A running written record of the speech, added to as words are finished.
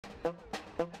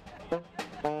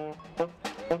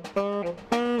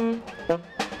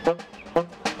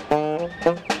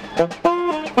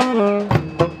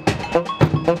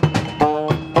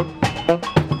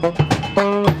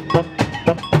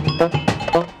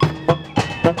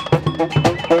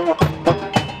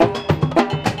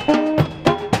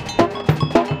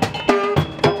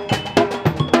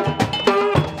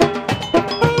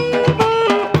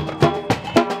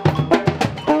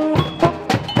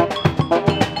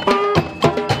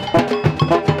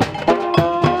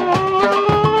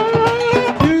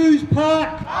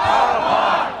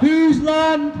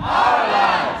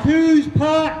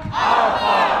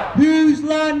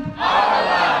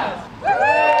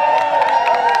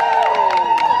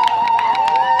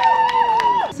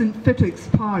St Fitticks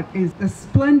Park is a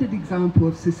splendid example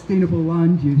of sustainable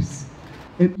land use.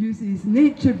 It uses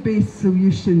nature-based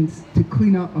solutions to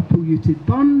clean up a polluted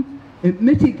burn. It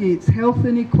mitigates health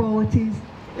inequalities.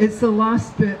 It's the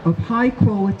last bit of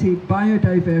high-quality,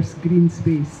 biodiverse green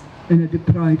space in a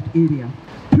deprived area.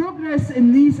 Progress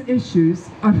in these issues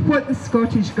are what the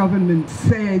Scottish Government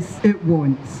says it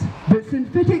wants. But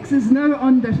St Fitticks is now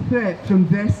under threat from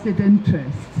vested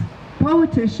interests.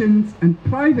 Politicians and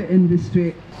private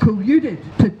industry colluded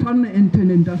to turn it into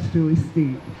an industrial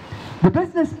estate. The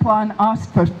business plan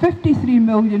asked for £53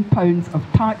 million of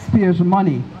taxpayers'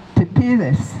 money to pay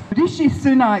this. Rishi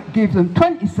Sunak gave them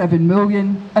 £27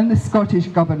 million and the Scottish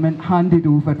Government handed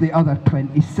over the other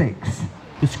 26.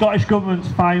 The Scottish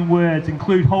Government's fine words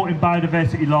include halting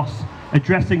biodiversity loss,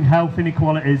 addressing health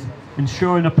inequalities,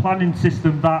 ensuring a planning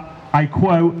system that, I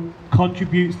quote,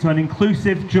 contributes to an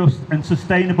inclusive, just and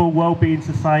sustainable wellbeing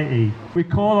society. We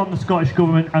call on the Scottish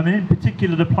Government, and in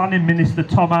particular the Planning Minister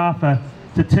Tom Arthur,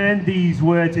 to turn these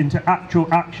words into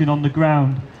actual action on the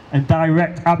ground and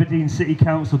direct Aberdeen City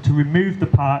Council to remove the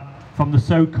park from the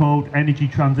so-called energy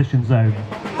transition zone.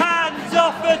 Hands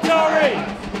off the Torry!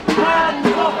 Hands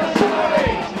off the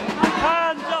Torry!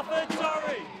 Hands off the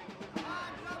Torry!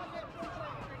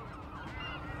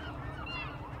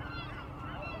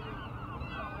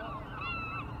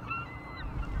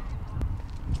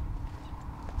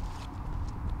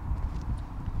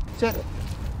 Check it.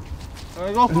 There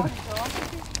we go.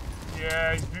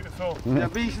 Yeah, he's beautiful. Yeah,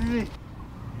 basically.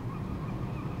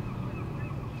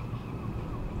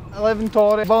 I live in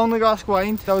Torry. I've only got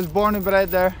Squine. I was born and bred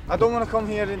there. I don't want to come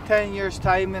here in 10 years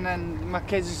time and then my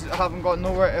kids haven't got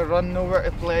nowhere to run, nowhere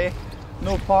to play,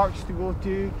 no parks to go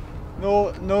to,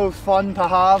 no fun to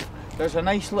have. There's a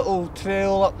nice little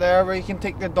trail up there where you can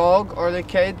take the dog or the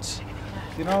kids.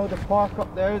 You know, the park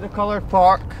up there, the coloured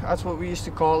park, that's what we used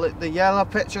to call it. The yellow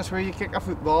pitch is where you kick a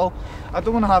football. I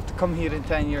don't want to have to come here in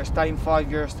 10 years time,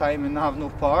 5 years time and have no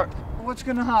park. What's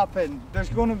going to happen? There's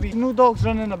going to be no dogs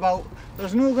running about,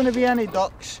 there's not going to be any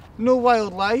ducks, no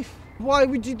wildlife. Why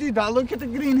would you do that? Look at the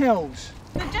green hills.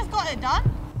 They've just got it done.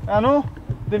 I know,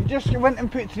 they've just went and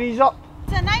put trees up.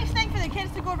 It's a nice thing for the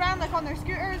kids to go around like on their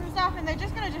scooters and stuff, and they're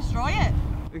just going to destroy it.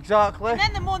 Exactly. And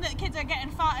then the more that the kids are getting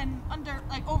fat and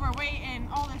overweight and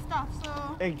all this stuff,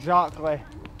 so... Exactly.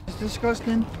 It's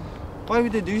disgusting. Why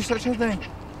would they do such a thing?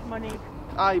 Money.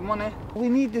 Aye, money. We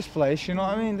need this place, you know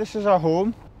what I mean? This is our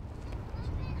home.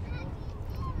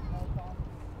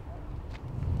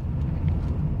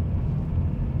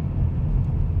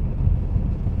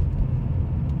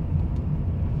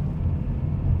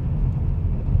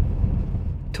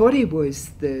 Torry was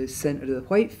the centre of the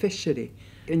white fishery,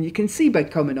 and you can see by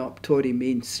coming up Torry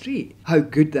Main Street how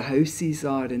good the houses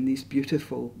are in these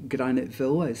beautiful granite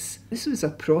villas. This was a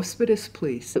prosperous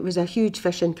place. It was a huge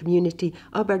fishing community.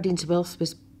 Aberdeen's wealth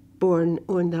was born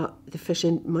on the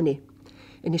fishing money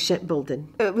in the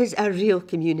shipbuilding. It was a real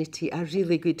community, a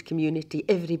really good community.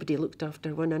 Everybody looked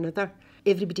after one another.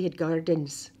 Everybody had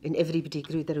gardens and everybody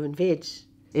grew their own veg.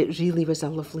 It really was a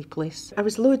lovely place. There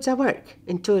was loads of work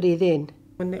in Torry then.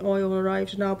 When the oil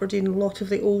arrived in Aberdeen, a lot of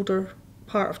the older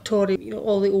part of Torry, you know,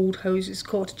 all the old houses,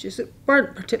 cottages that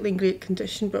weren't particularly in great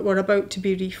condition but were about to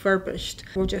be refurbished,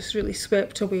 were just really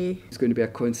swept away. It's going to be a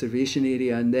conservation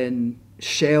area, and then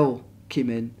Shell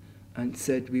came in and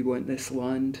said we want this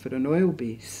land for an oil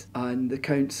base, and the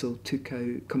council took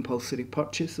out compulsory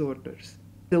purchase orders.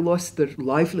 They lost their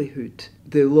livelihood,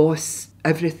 they lost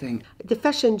everything. The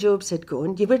fishing jobs had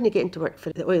gone. You weren't getting to work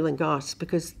for the oil and gas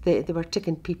because they were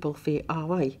taking people for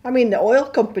Hawaii. I mean, the oil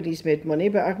companies made money,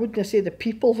 but I wouldn't say the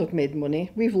people have made money.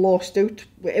 We've lost out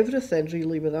with everything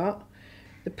really with that.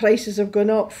 The prices have gone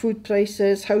up, food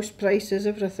prices, house prices,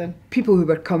 everything. People who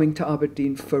were coming to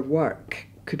Aberdeen for work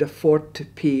could afford to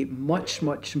pay much,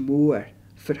 much more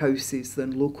for houses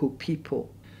than local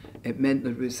people. It meant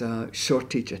there was a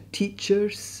shortage of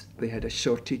teachers, they had a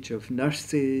shortage of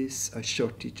nurses, a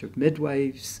shortage of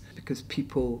midwives, because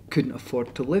people couldn't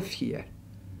afford to live here.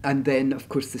 And then, of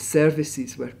course, the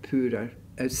services were poorer.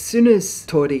 As soon as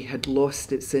Torry had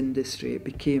lost its industry, it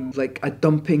became like a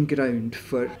dumping ground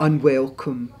for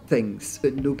unwelcome things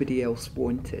that nobody else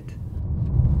wanted.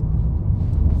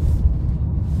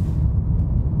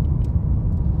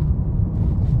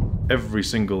 Every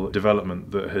single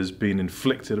development that has been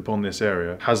inflicted upon this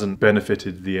area hasn't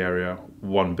benefited the area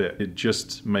one bit. It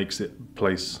just makes the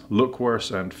place look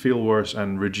worse and feel worse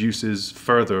and reduces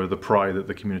further the pride that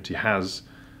the community has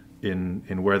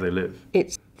in where they live.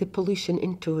 It's the pollution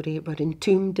in Torry. We're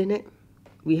entombed in it.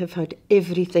 We have had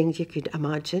everything you could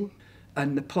imagine.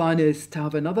 And the plan is to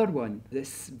have another one,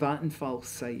 this Vattenfall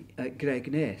site at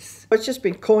Gregness. It's just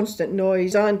been constant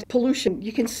noise and pollution.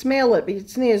 You can smell it, but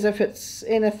it's not as if it's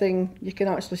anything you can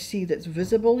actually see that's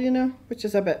visible, you know, which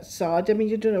is a bit sad. I mean,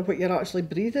 you don't know what you're actually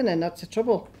breathing in, that's the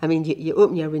trouble. I mean, you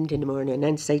open your window in the morning and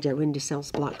inside your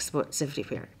windowsills black spots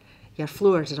everywhere. Your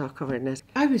floors are all covered in this.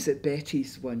 I was at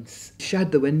Betty's once. She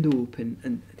had the window open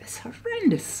and this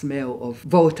horrendous smell of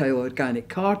volatile organic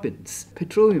carbons,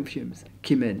 petroleum fumes,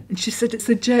 came in. And she said it's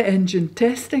a jet engine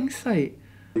testing site.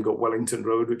 You've got Wellington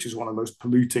Road, which is one of the most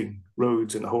polluting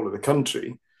roads in the whole of the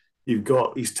country. You've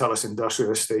got East Tullis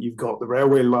Industrial Estate, you've got the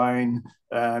railway line,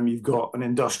 you've got an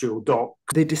industrial dock.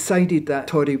 They decided that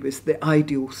Torry was the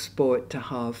ideal spot to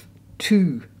have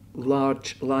two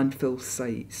large landfill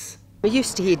sites. We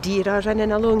used to have deer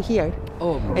running along here,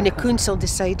 Oh, and the council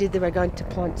decided they were going to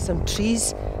plant some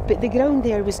trees, but the ground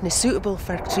there wasn't suitable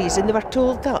for trees, and they were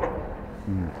told that.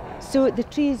 So the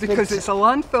trees... because it's a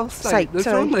landfill site.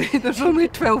 There's only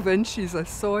 12 inches of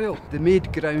soil. The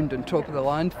made ground on top of the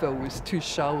landfill was too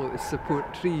shallow to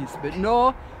support trees, but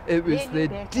no, it was the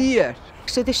deer.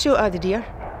 So they shot all the deer.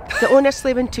 The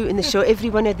honestly went to and they shot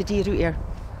every one of the deer out here.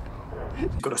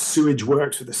 You've got a sewage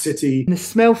works with the city. And the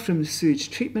smell from the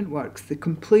sewage treatment works, they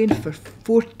complained for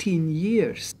 14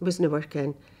 years. It wasn't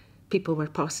working. People were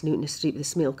passing out in the street with the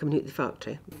smell coming out of the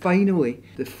factory. Finally,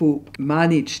 the folk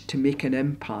managed to make an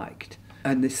impact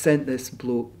and they sent this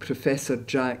bloke, Professor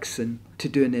Jackson, to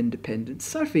do an independent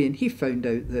survey, and he found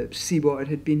out that seawater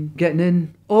had been getting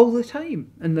in all the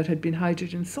time and there had been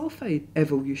hydrogen sulfide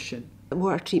evolution.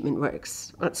 Water treatment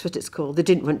works, that's what it's called. They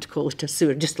didn't want to call it a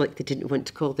sewer, just like they didn't want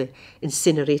to call the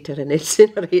incinerator an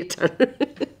incinerator.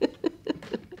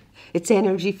 It's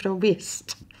energy from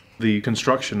waste. The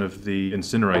construction of the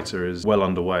incinerator is well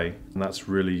underway, and that's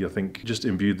really, I think, just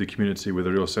imbued the community with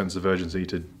a real sense of urgency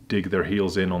to dig their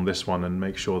heels in on this one and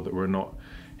make sure that we're not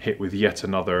hit with yet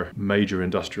another major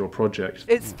industrial project.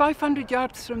 It's 500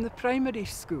 yards from the primary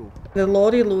school. The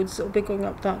lorry loads that will be going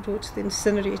up that road to the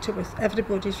incinerator with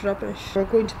everybody's rubbish, we're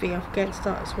going to be up against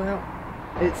that as well.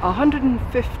 It's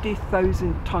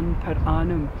 150,000 tonne per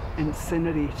annum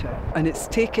incinerator, and it's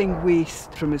taking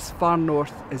waste from as far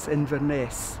north as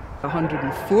Inverness.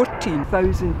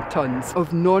 114,000 tonnes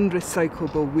of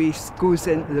non-recyclable waste goes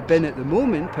into the bin at the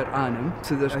moment per annum,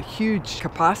 so there's a huge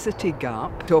capacity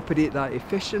gap to operate that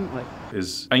efficiently.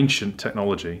 Is ancient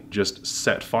technology just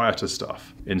set fire to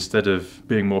stuff instead of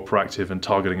being more proactive and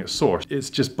targeting its source? It's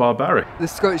just barbaric. The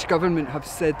Scottish Government have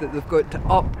said that they've got to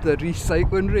up the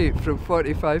recycling rate from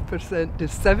 45% to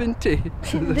 70%,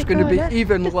 so there's going to be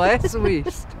even less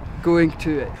waste going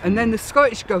to it. And then the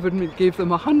Scottish Government gave them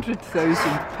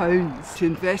 £100,000 to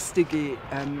investigate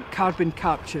carbon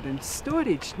capture and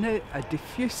storage. Now, a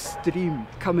diffuse stream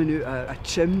coming out of a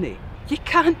chimney. You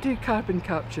can't do carbon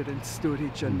capture and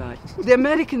storage on that. The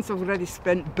Americans have already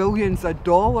spent billions of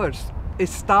dollars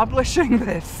establishing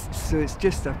this, so it's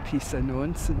just a piece of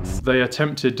nonsense. They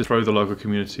attempted to throw the local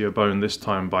community a bone this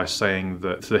time by saying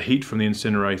that the heat from the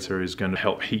incinerator is going to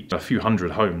help heat a few hundred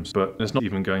homes, but it's not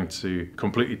even going to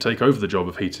completely take over the job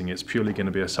of heating. It's purely going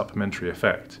to be a supplementary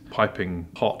effect, piping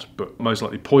hot but most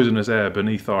likely poisonous air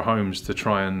beneath our homes to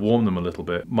try and warm them a little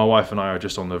bit. My wife and I are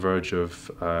just on the verge of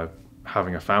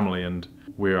having a family, and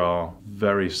we are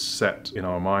very set in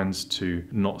our minds to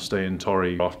not stay in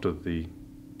Torry after the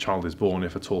child is born,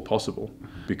 if at all possible,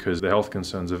 because the health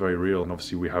concerns are very real, and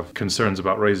obviously we have concerns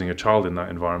about raising a child in that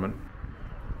environment.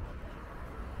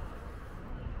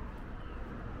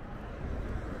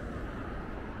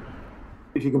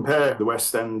 If you compare the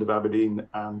West End of Aberdeen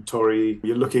and Torry,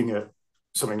 you're looking at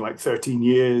something like 13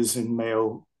 years in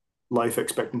male life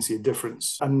expectancy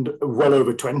difference, and well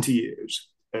over 20 years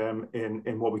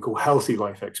in what we call healthy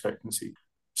life expectancy.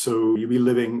 So you'll be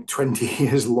living 20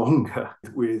 years longer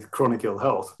with chronic ill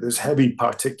health. There's heavy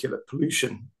particulate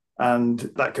pollution, and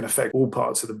that can affect all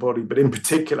parts of the body, but in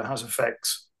particular has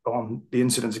effects on the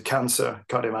incidence of cancer,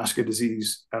 cardiovascular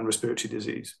disease, and respiratory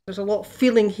disease. There's a lot of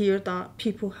feeling here that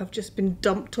people have just been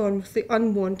dumped on with the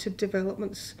unwanted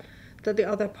developments that the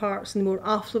other parts and the more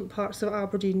affluent parts of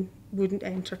Aberdeen wouldn't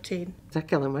entertain. They're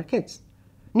killing our kids.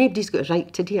 Nobody's got a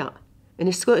right to do that, and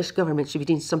the Scottish Government should be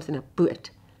doing something about it.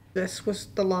 This was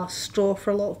the last straw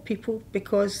for a lot of people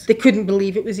because they couldn't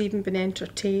believe it was even been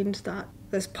entertained that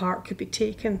this park could be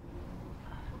taken.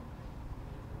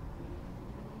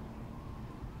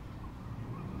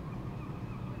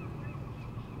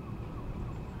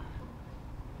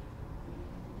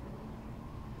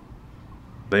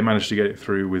 They managed to get it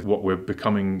through with what we're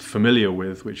becoming familiar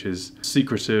with, which is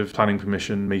secretive planning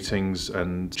permission meetings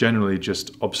and generally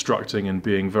just obstructing and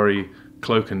being very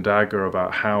cloak and dagger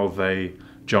about how they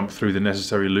jump through the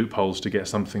necessary loopholes to get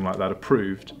something like that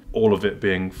approved. All of it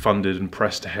being funded and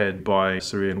pressed ahead by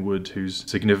Sir Ian Wood, whose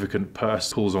significant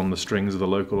purse pulls on the strings of the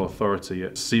local authority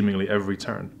at seemingly every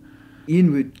turn.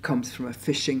 Ian Wood comes from a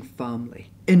fishing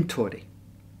family in Torry.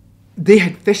 They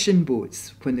had fishing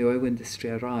boats when the oil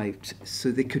industry arrived, so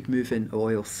they could move into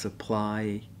oil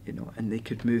supply, and they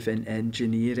could move in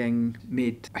engineering,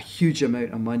 made a huge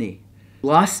amount of money.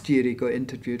 Last year he got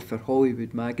interviewed for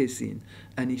Hollywood magazine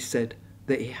and he said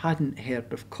that he hadn't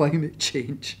heard of climate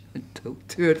change until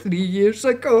 2 or 3 years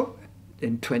ago.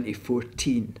 In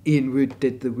 2014, Ian Wood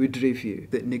did the Wood Review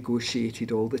that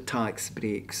negotiated all the tax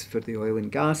breaks for the oil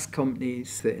and gas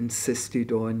companies, that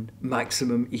insisted on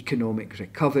maximum economic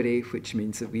recovery, which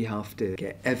means that we have to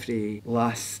get every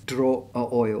last drop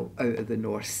of oil out of the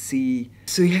North Sea.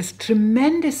 So he has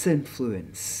tremendous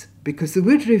influence because the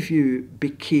Wood Review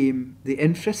became the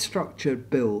infrastructure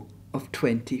bill of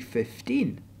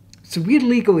 2015. So we're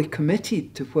legally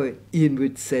committed to what Ian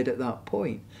Wood said at that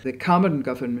point. The Cameron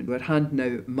government were handing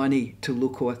out money to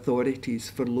local authorities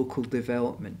for local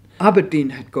development.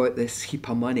 Aberdeen had got this heap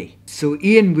of money. So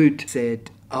Ian Wood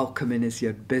said, I'll come in as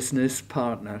your business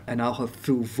partner and I'll have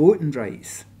full voting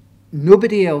rights.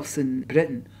 Nobody else in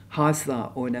Britain has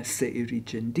that on a city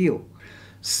region deal.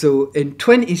 So in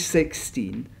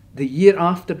 2016, the year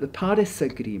after the Paris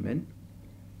Agreement,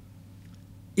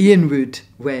 Ian Wood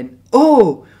went,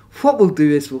 what we'll do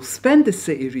is we'll spend the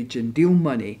city region deal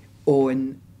money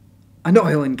on an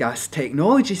oil and gas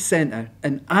technology centre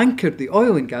and anchor the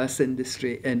oil and gas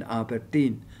industry in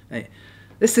Aberdeen. Right.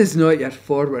 This is not your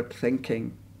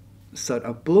forward-thinking sort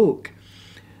of bloke.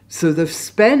 So they've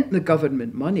spent the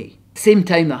government money. Same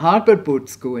time the Harbour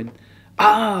Board's going,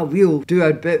 we'll do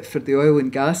our bit for the oil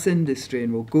and gas industry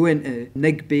and we'll go into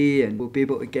Nig Bay and we'll be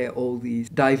able to get all these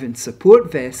diving support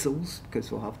vessels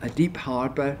because we'll have a deep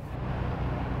harbour.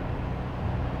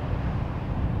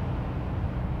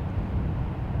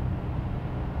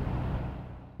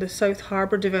 The South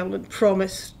Harbour development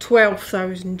promised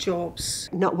 12,000 jobs.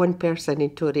 Not one person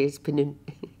in Torry has been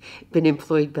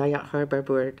employed by that Harbour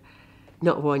Board.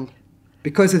 Not one.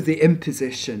 Because of the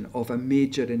imposition of a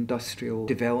major industrial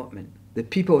development, the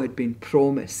people had been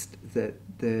promised that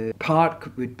the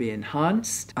park would be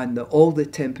enhanced and that all the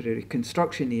temporary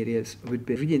construction areas would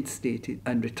be reinstated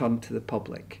and returned to the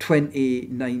public.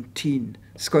 2019,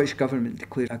 Scottish Government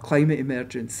declared a climate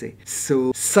emergency.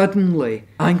 So suddenly,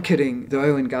 anchoring the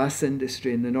oil and gas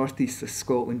industry in the northeast of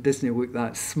Scotland doesn't look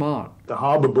that smart. The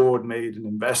Harbour Board made an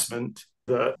investment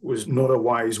that was not a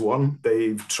wise one.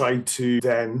 They've tried to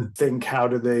then think, how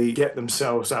do they get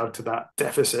themselves out of that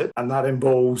deficit? And that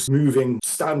involves moving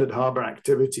standard harbour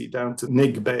activity down to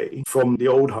Nig Bay from the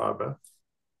old harbour,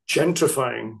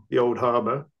 gentrifying the old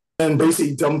harbour, and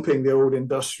basically dumping the old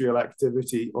industrial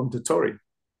activity onto Torry.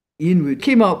 Ian Wood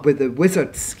came up with the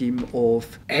wizard scheme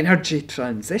of energy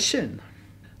transition.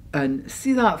 And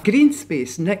see that green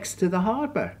space next to the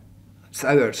harbour? It's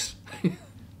ours.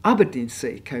 Aberdeen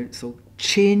City Council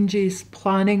changes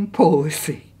planning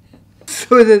policy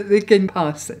so that they can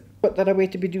pass it. What they're away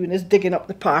to be doing is digging up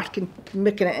the park and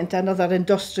making it into another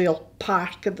industrial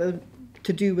park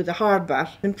to do with the harbour.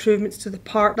 Improvements to the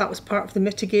park, that was part of the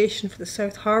mitigation for the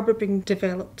South Harbour being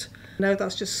developed. Now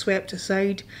that's just swept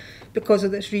aside because of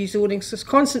this rezoning, so it's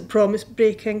constant promise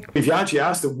breaking. If you actually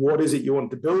ask them what is it you want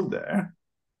to build there,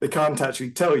 they can't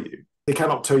actually tell you. They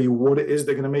cannot tell you what it is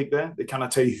they're going to make there. They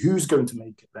cannot tell you who's going to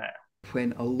make it there.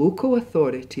 When a local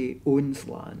authority owns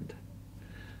land,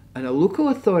 and a local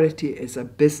authority is a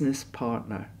business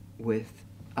partner with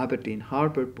Aberdeen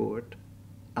Harbour Board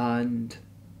and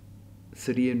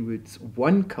Sir Ian Wood's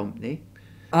one company,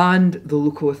 and the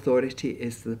local authority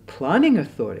is the planning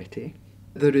authority,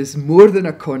 there is more than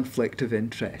a conflict of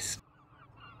interest.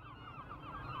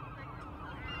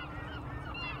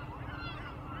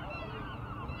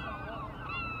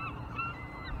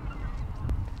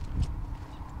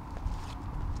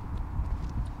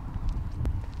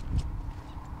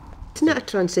 It's not a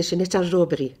transition, it's a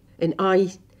robbery. And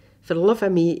I, for the love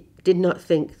of me, did not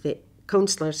think that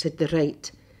councillors had the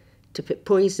right to put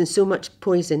poison, so much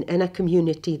poison in a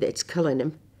community that it's killing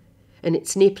them. And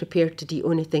it's not prepared to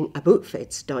do anything about what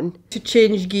it's done. To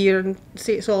change gear and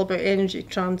say it's all about energy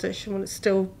transition when it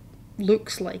still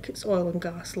looks like it's oil and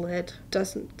gas led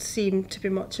doesn't seem to be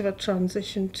much of a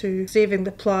transition to saving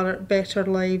the planet, better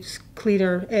lives,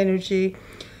 cleaner energy,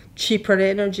 cheaper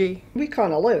energy. We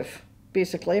can't live,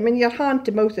 basically. I mean, you're hand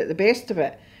to mouth at the best of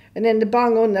it. And then they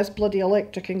bang on this bloody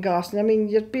electric and gas. And I mean,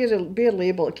 you're barely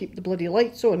able to keep the bloody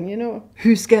lights on, you know.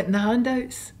 Who's getting the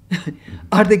handouts?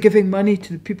 Are they giving money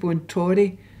to the people in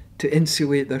Torry to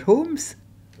insulate their homes?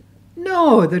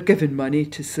 No, they're giving money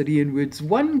to Syrian Woods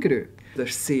One Group. They're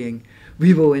saying,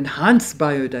 we will enhance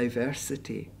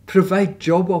biodiversity, provide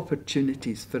job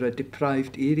opportunities for a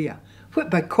deprived area. What,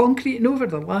 by concreting over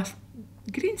the last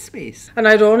green space? And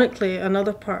ironically,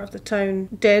 another part of the town,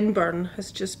 Denburn,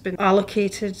 has just been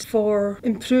allocated for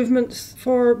improvements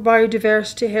for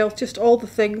biodiversity, health, just all the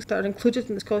things that are included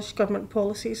in the Scottish Government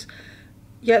policies.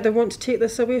 Yet they want to take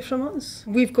this away from us.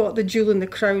 We've got the jewel in the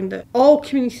crown that all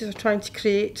communities are trying to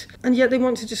create, and yet they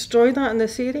want to destroy that in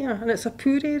this area, and it's a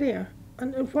poor area.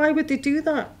 And why would they do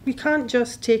that? We can't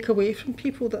just take away from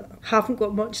people that haven't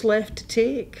got much left to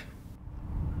take.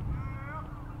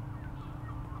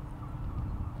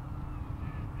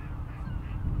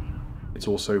 It's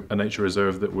also a nature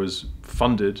reserve that was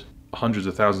funded hundreds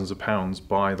of thousands of pounds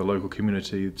by the local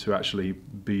community to actually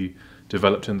be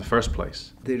developed in the first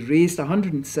place. They raised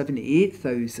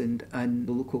 178,000 and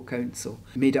the local council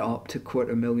made it up to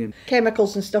 $250,000.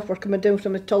 Chemicals and stuff were coming down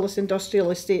from the Tullis industrial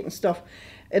estate and stuff,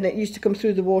 and it used to come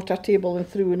through the water table and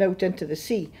through and out into the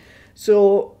sea.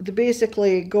 So they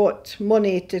basically got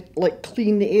money to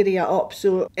clean the area up,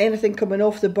 so anything coming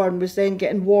off the burn was then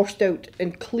getting washed out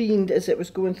and cleaned as it was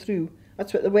going through.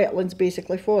 That's what the wetland's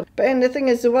basically for. But then the thing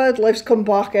is, the wildlife's come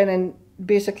back in and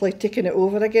basically taking it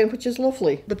over again, which is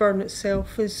lovely. The burn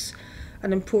itself is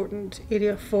an important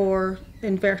area for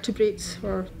invertebrates,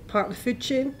 or part of the food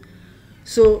chain.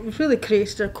 So we've really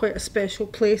created quite a special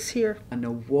place here. An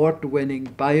award-winning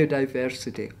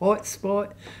biodiversity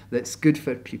hotspot that's good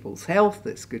for people's health,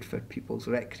 that's good for people's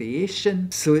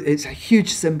recreation. So it's a huge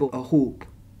symbol of hope,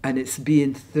 and it's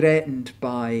being threatened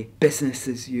by business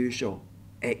as usual.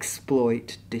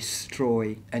 Exploit,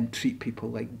 destroy, and treat people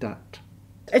like dirt.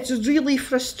 It's really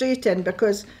frustrating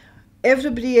because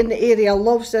everybody in the area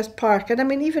loves this park, and I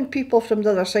mean, even people from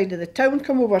the other side of the town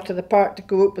come over to the park to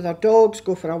go out with their dogs,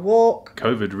 go for a walk.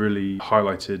 COVID really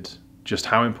highlighted just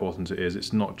how important it is.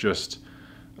 It's not just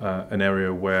an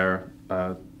area where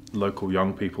local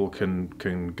young people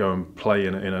can go and play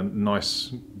in a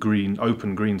nice green,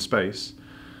 open green space,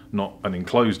 not an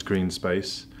enclosed green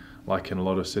space like in a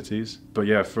lot of cities. But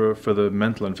yeah, for the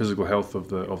mental and physical health of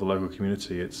the local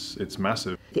community, it's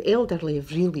massive. The elderly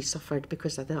have really suffered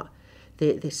because of that.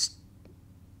 The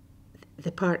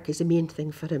park is the main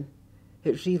thing for them.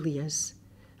 It really is.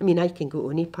 I mean, I can go to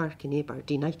any park in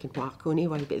Aberdeen, I can walk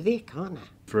anyway, but they can't.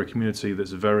 For a community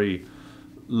that's very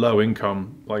low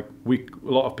income, a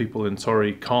lot of people in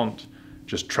Torry can't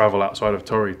just travel outside of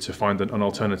Torry to find an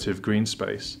alternative green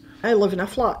space. I live in a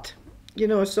flat, you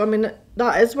know, so I mean,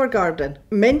 that is where garden.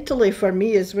 Mentally for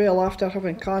me as well, after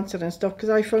having cancer and stuff, because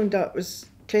I found that was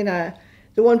kind of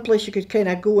the one place you could kind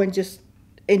of go and just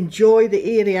enjoy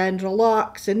the area and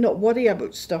relax and not worry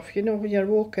about stuff, you know, when you're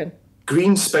walking.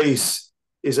 Green space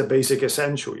is a basic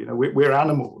essential. You know, we're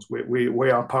animals.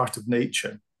 We are part of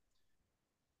nature.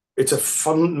 It's a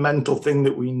fundamental thing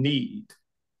that we need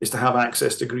is to have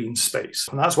access to green space.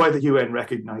 And that's why the UN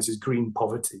recognises green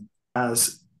poverty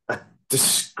as a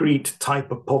discrete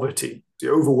type of poverty. The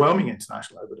overwhelming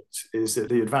international evidence is that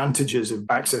the advantages of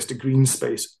access to green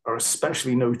space are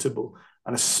especially notable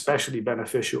and especially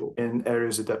beneficial in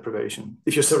areas of deprivation.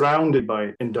 If you're surrounded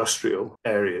by industrial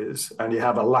areas and you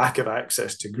have a lack of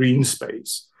access to green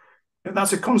space,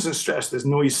 that's a constant stress. There's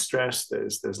noise stress,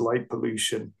 there's light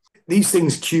pollution. These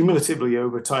things cumulatively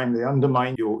over time, they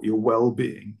undermine your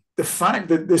well-being. The fact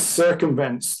that this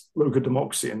circumvents local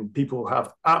democracy and people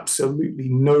have absolutely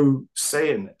no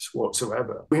say in this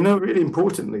whatsoever, we know really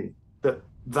importantly that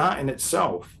that in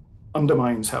itself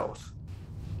undermines health.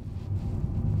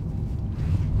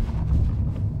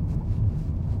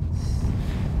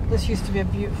 This used to be a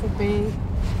beautiful bay.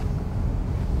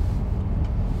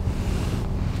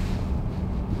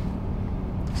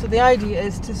 So the idea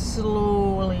is to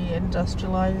slowly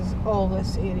industrialise all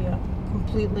this area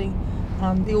completely,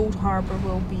 and the old harbour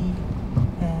will be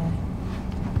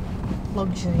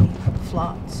luxury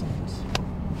flats. And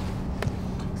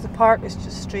the park is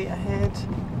just straight ahead,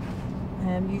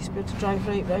 Used to be able to drive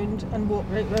right round and walk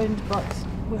right round, but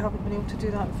we haven't been able to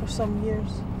do that for some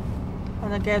years.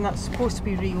 And again, that's supposed to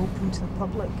be reopened to the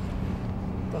public,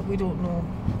 but we don't know.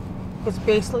 Because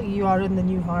basically you are in the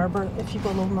new harbour if you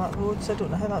go along that road, so I don't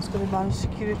know how that's going to manage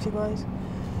security-wise.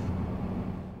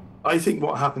 I think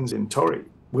what happens in Torry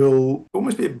will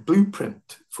almost be a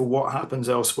blueprint for what happens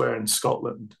elsewhere in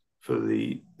Scotland for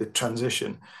the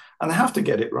transition. And they have to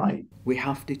get it right. We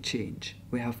have to change.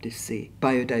 We have to say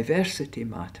biodiversity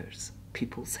matters,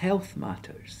 people's health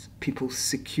matters, people's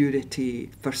security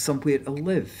for somewhere to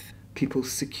live,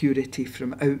 people's security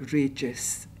from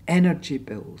outrageous energy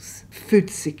bills, food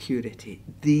security.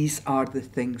 These are the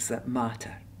things that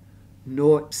matter,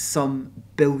 not some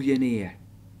billionaire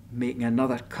making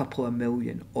another couple of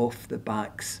million off the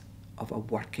backs of a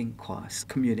working class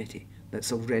community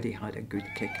that's already had a good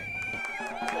kicking.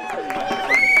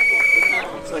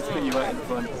 Let's put you out in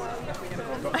front.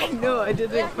 I know, I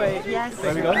didn't quite. Yes.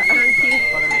 There we go. Thank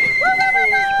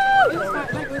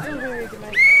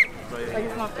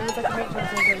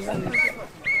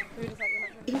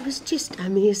you. It was just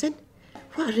amazing.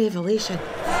 What a revelation.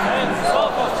 Hands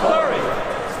off of Torry!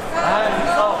 Hands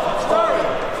off of Torry!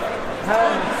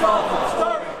 Hands off of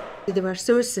Torry! They were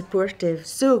so supportive,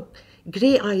 so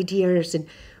great ideas and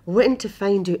wanting to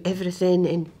find out everything,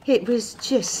 and it was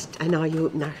just an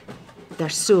eye-opener. They're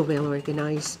so well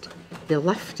organised. They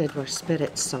lifted our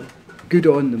spirits some. Good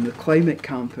on them. The climate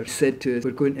camper said to us,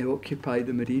 we're going to occupy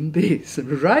the marine base.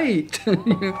 Right!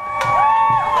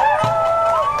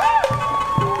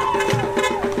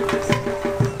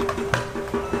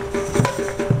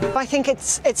 I think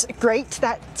it's great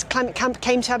that Climate Camp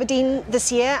came to Aberdeen this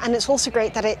year, and it's also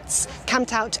great that it's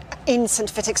camped out in St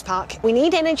Fitticks Park. We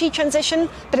need energy transition,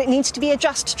 but it needs to be a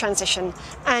just transition,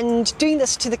 and doing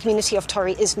this to the community of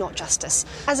Torry is not justice.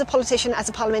 As a politician, as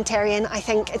a parliamentarian, I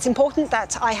think it's important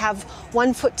that I have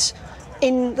one foot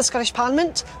in the Scottish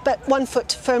Parliament, but one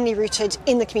foot firmly rooted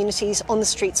in the communities, on the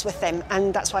streets with them,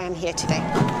 and that's why I'm here today.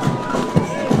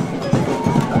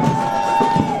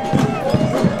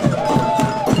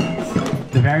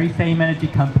 The very same energy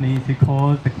companies who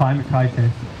caused the climate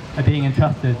crisis are being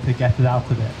entrusted to get us out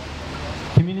of it.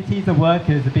 Communities and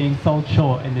workers are being sold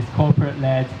short in this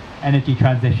corporate-led energy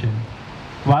transition.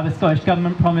 While the Scottish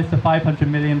Government promised a £500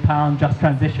 million Just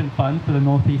Transition Fund for the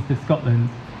North East of Scotland,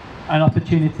 an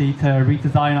opportunity to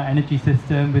redesign our energy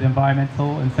system with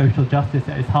environmental and social justice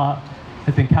at its heart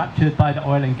has been captured by the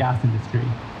oil and gas industry.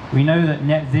 We know that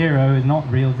net zero is not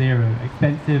real zero.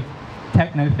 Expensive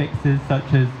techno fixes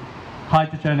such as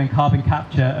hydrogen and carbon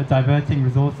capture are diverting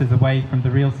resources away from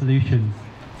the real solutions,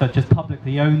 such as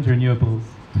publicly owned renewables,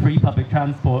 free public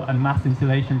transport and mass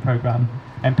insulation programme,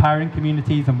 empowering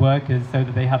communities and workers so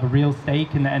that they have a real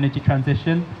stake in the energy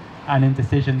transition and in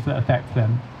decisions that affect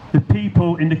them. The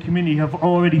people in the community have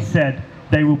already said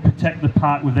they will protect the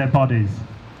park with their bodies.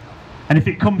 And if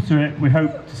it comes to it, we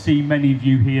hope to see many of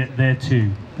you here there too,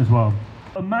 as well.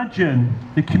 Imagine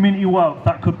the community wealth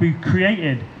that could be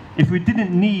created if we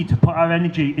didn't need to put our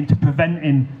energy into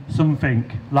preventing something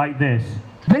like this.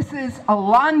 This is a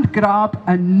land grab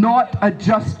and not a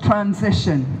just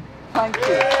transition. Thank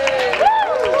you.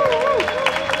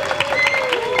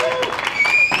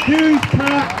 Whose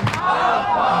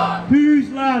park? Whose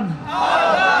land?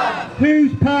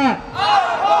 Whose park?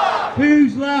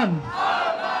 Whose land?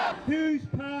 Whose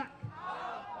park?